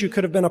you wish you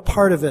could have been a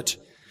part of it?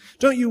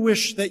 Don't you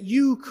wish that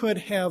you could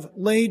have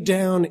laid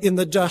down in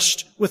the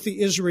dust with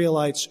the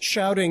Israelites,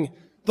 shouting,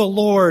 "The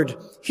Lord,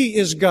 He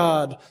is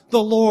God.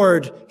 The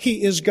Lord,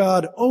 He is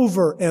God,"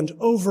 over and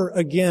over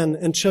again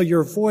until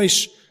your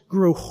voice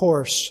grew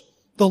hoarse.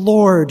 The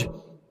Lord,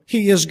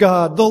 He is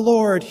God. The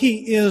Lord,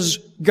 He is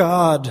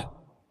God.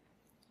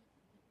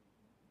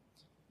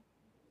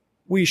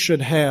 We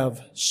should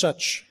have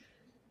such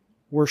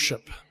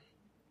worship.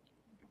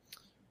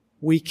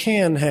 We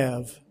can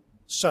have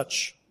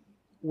such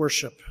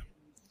worship.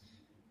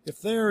 If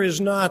there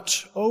is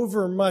not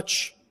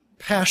overmuch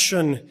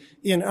passion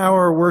in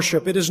our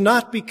worship, it is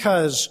not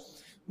because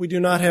we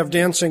do not have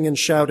dancing and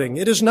shouting.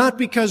 It is not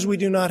because we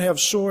do not have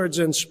swords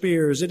and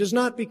spears. It is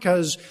not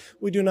because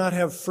we do not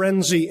have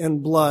frenzy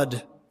and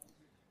blood.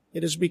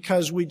 It is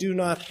because we do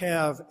not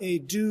have a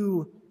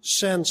due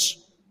sense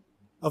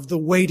of the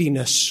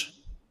weightiness,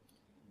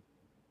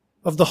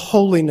 of the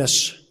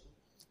holiness,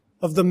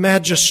 of the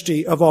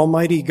majesty of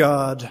Almighty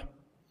God.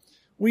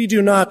 We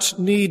do not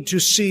need to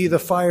see the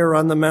fire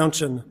on the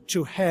mountain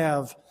to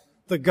have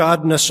the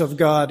godness of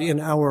God in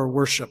our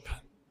worship.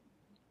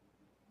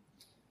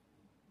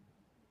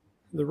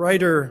 The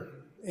writer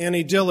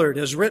Annie Dillard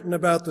has written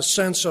about the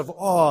sense of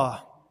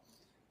awe,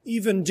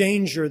 even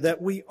danger,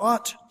 that we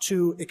ought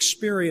to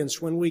experience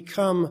when we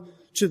come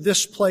to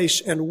this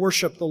place and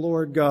worship the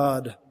Lord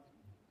God.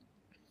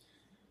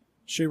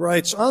 She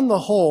writes, "On the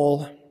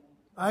whole,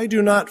 I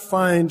do not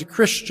find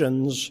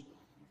Christians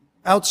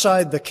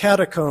outside the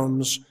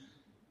catacombs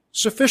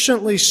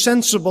sufficiently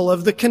sensible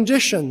of the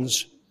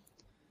conditions.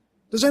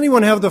 Does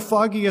anyone have the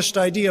foggiest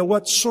idea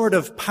what sort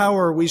of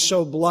power we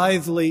so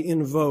blithely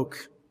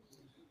invoke?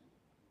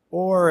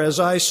 Or, as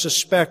I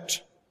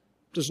suspect,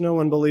 does no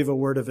one believe a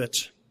word of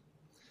it?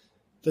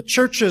 The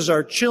churches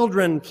are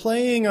children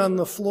playing on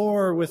the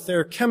floor with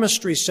their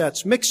chemistry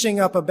sets, mixing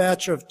up a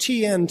batch of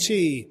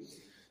TNT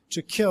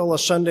to kill a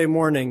Sunday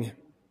morning.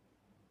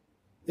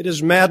 It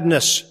is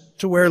madness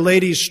to wear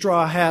ladies'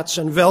 straw hats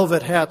and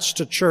velvet hats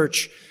to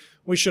church.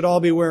 We should all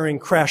be wearing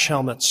crash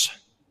helmets.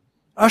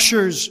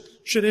 Ushers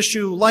should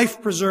issue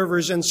life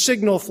preservers and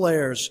signal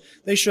flares.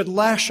 They should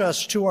lash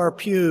us to our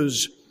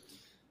pews.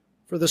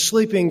 For the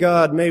sleeping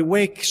God may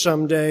wake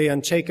someday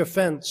and take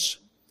offense,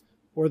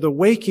 or the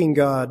waking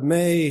God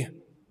may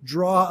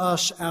draw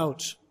us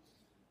out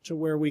to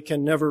where we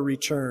can never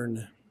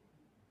return.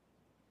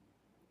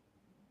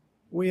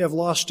 We have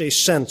lost a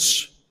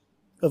sense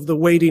of the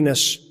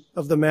weightiness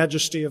of the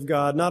majesty of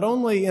God, not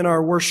only in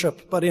our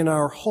worship, but in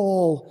our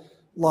whole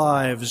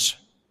lives.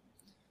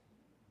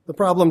 The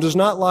problem does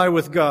not lie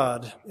with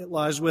God. It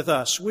lies with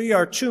us. We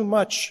are too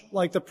much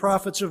like the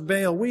prophets of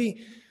Baal.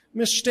 We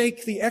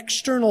mistake the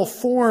external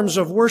forms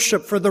of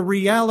worship for the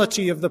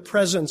reality of the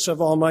presence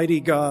of Almighty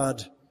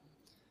God.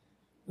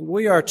 And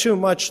we are too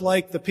much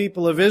like the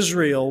people of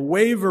Israel,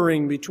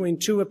 wavering between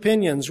two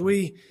opinions.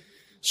 We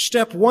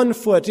step one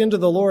foot into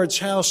the Lord's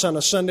house on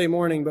a Sunday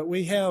morning, but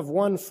we have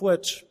one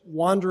foot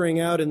wandering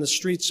out in the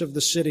streets of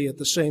the city at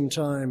the same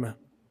time.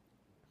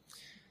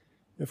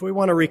 If we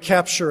want to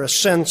recapture a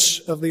sense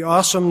of the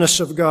awesomeness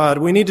of God,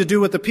 we need to do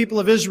what the people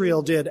of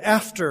Israel did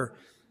after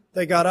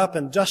they got up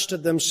and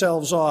dusted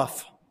themselves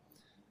off.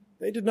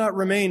 They did not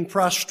remain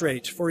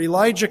prostrate, for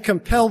Elijah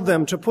compelled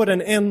them to put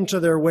an end to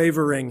their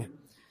wavering.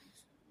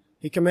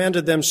 He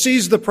commanded them,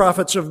 "Seize the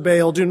prophets of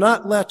Baal, do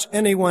not let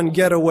anyone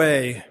get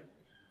away."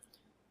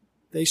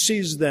 They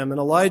seized them, and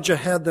Elijah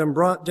had them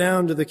brought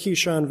down to the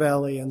Kishon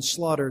Valley and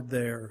slaughtered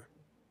there.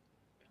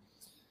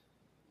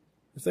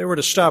 If they were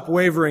to stop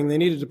wavering, they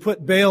needed to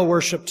put Baal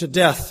worship to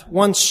death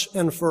once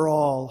and for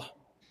all.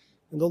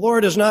 And the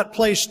Lord has not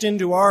placed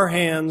into our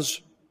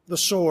hands the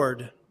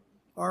sword.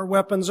 Our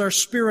weapons are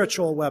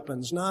spiritual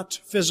weapons, not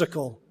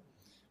physical,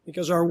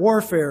 because our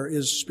warfare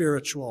is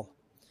spiritual.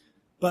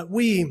 But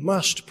we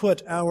must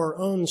put our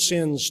own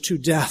sins to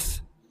death.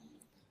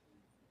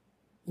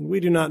 And we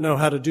do not know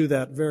how to do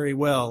that very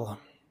well.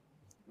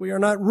 We are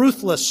not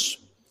ruthless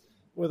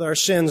with our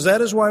sins. That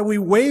is why we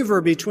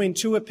waver between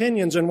two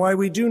opinions and why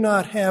we do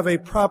not have a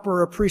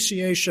proper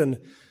appreciation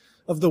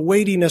of the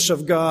weightiness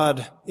of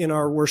God in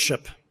our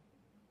worship.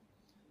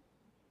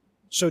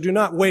 So do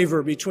not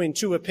waver between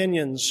two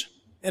opinions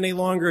any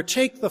longer.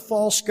 Take the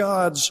false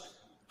gods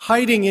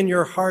hiding in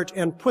your heart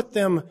and put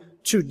them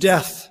to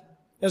death,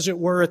 as it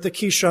were, at the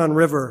Kishon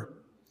River.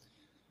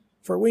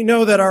 For we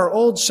know that our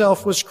old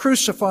self was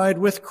crucified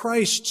with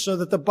Christ so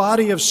that the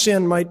body of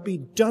sin might be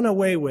done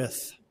away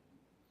with.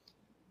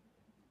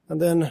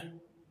 And then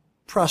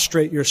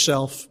prostrate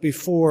yourself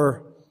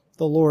before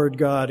the Lord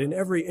God in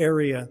every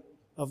area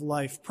of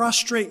life.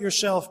 Prostrate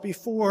yourself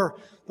before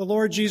the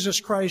Lord Jesus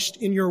Christ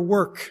in your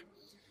work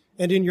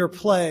and in your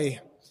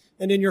play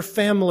and in your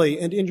family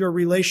and in your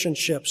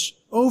relationships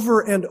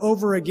over and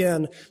over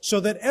again, so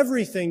that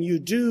everything you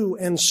do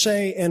and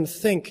say and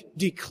think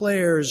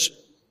declares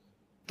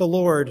the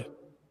Lord.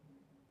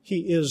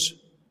 He is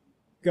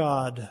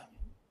God.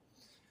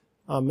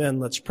 Amen.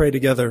 Let's pray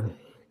together.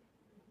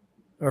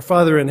 Our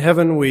Father in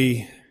heaven,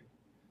 we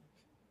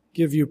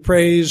give you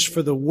praise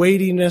for the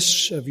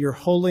weightiness of your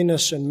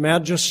holiness and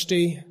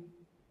majesty,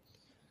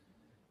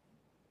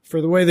 for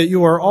the way that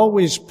you are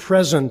always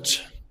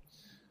present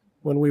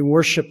when we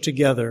worship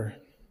together.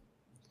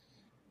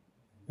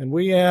 And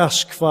we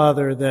ask,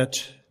 Father,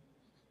 that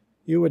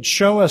you would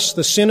show us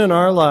the sin in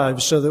our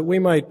lives so that we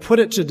might put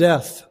it to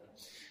death,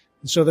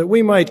 and so that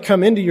we might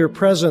come into your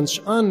presence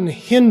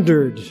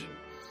unhindered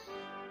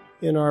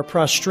in our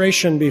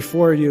prostration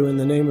before you in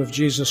the name of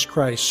Jesus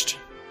Christ.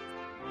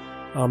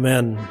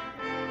 Amen.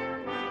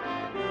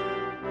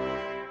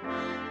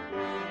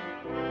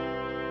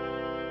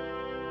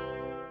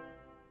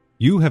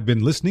 You have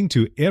been listening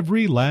to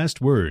Every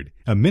Last Word,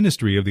 a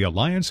ministry of the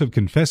Alliance of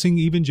Confessing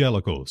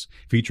Evangelicals,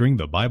 featuring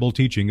the Bible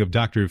teaching of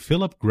Dr.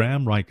 Philip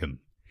Graham Ryken.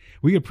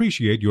 We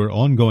appreciate your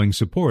ongoing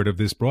support of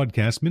this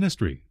broadcast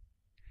ministry.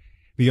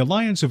 The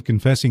Alliance of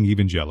Confessing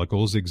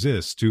Evangelicals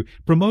exists to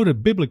promote a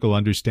biblical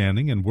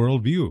understanding and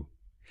worldview.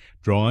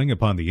 Drawing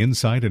upon the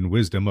insight and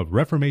wisdom of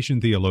Reformation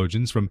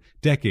theologians from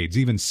decades,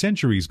 even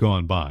centuries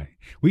gone by,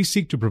 we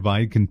seek to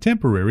provide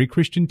contemporary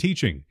Christian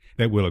teaching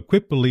that will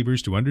equip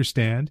believers to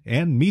understand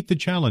and meet the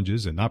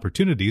challenges and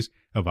opportunities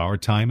of our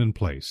time and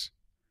place.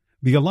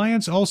 The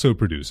Alliance also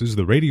produces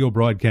the radio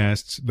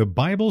broadcasts The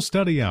Bible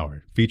Study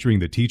Hour, featuring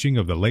the teaching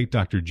of the late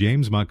Dr.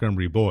 James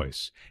Montgomery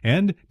Boyce,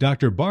 and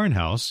Dr.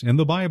 Barnhouse and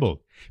the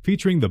Bible,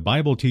 featuring the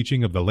Bible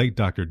teaching of the late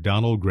Dr.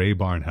 Donald Gray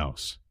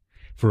Barnhouse.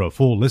 For a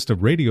full list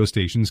of radio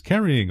stations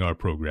carrying our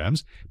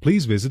programs,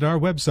 please visit our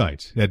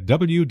website at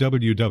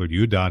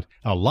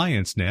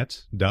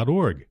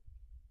www.alliancenet.org.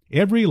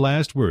 Every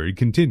Last Word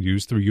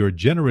continues through your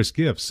generous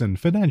gifts and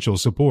financial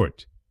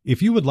support.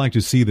 If you would like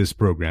to see this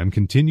program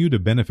continue to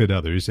benefit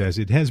others as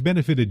it has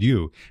benefited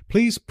you,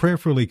 please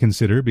prayerfully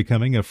consider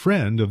becoming a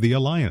friend of the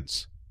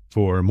Alliance.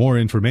 For more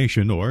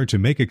information or to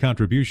make a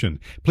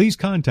contribution, please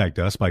contact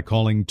us by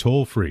calling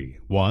toll-free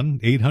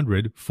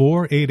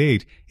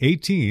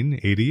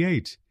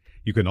 1-800-488-1888.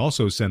 You can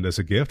also send us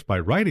a gift by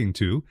writing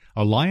to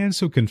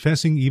Alliance of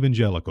Confessing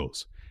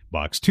Evangelicals,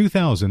 Box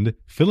 2000,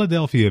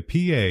 Philadelphia,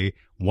 PA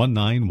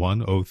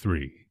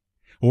 19103.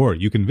 Or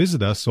you can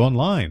visit us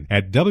online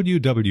at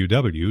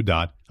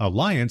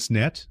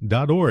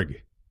www.alliancenet.org.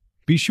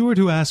 Be sure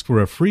to ask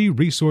for a free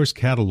resource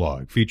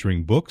catalog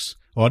featuring books,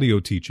 audio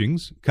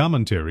teachings,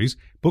 commentaries,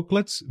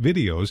 booklets,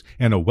 videos,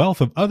 and a wealth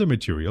of other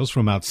materials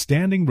from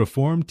outstanding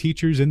Reformed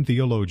teachers and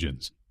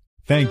theologians.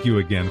 Thank you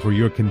again for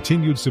your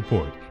continued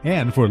support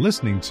and for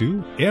listening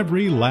to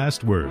Every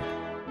Last Word.